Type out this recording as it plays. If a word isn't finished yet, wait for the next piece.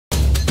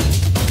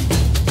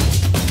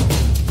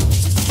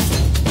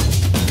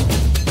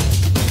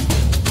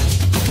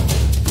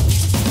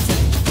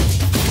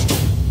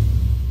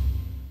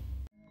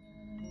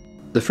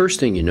The first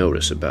thing you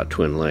notice about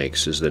Twin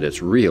Lakes is that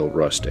it's real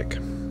rustic.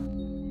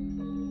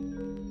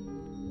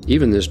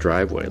 Even this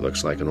driveway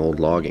looks like an old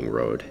logging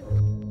road.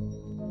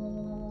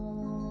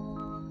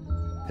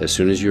 As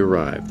soon as you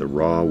arrive, the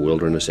raw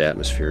wilderness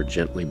atmosphere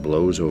gently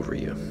blows over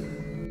you.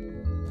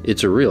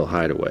 It's a real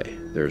hideaway.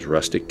 There's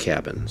rustic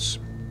cabins,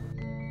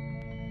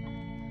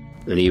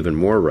 an even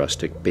more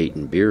rustic bait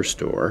and beer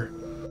store,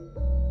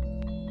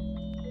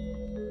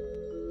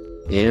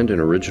 and an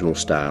original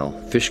style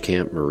fish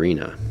camp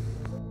marina.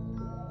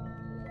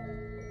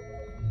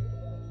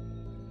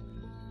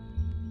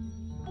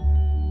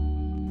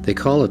 They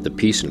call it the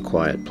peace and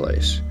quiet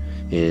place,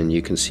 and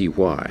you can see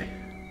why.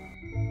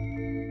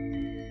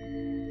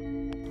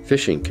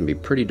 Fishing can be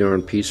pretty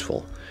darn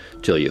peaceful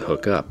till you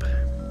hook up.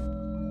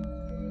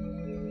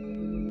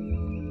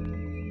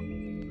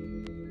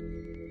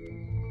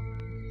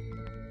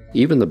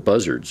 Even the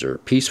buzzards are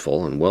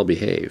peaceful and well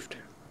behaved.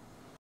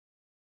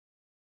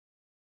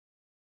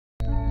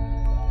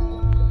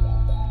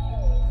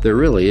 There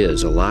really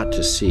is a lot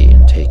to see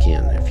and take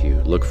in if you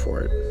look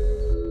for it.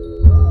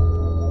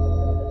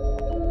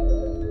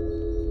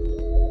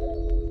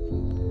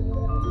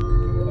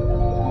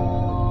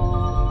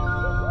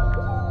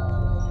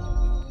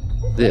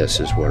 This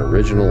is what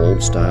original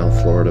old-style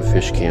Florida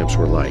fish camps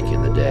were like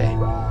in the day,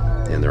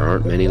 and there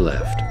aren't many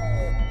left.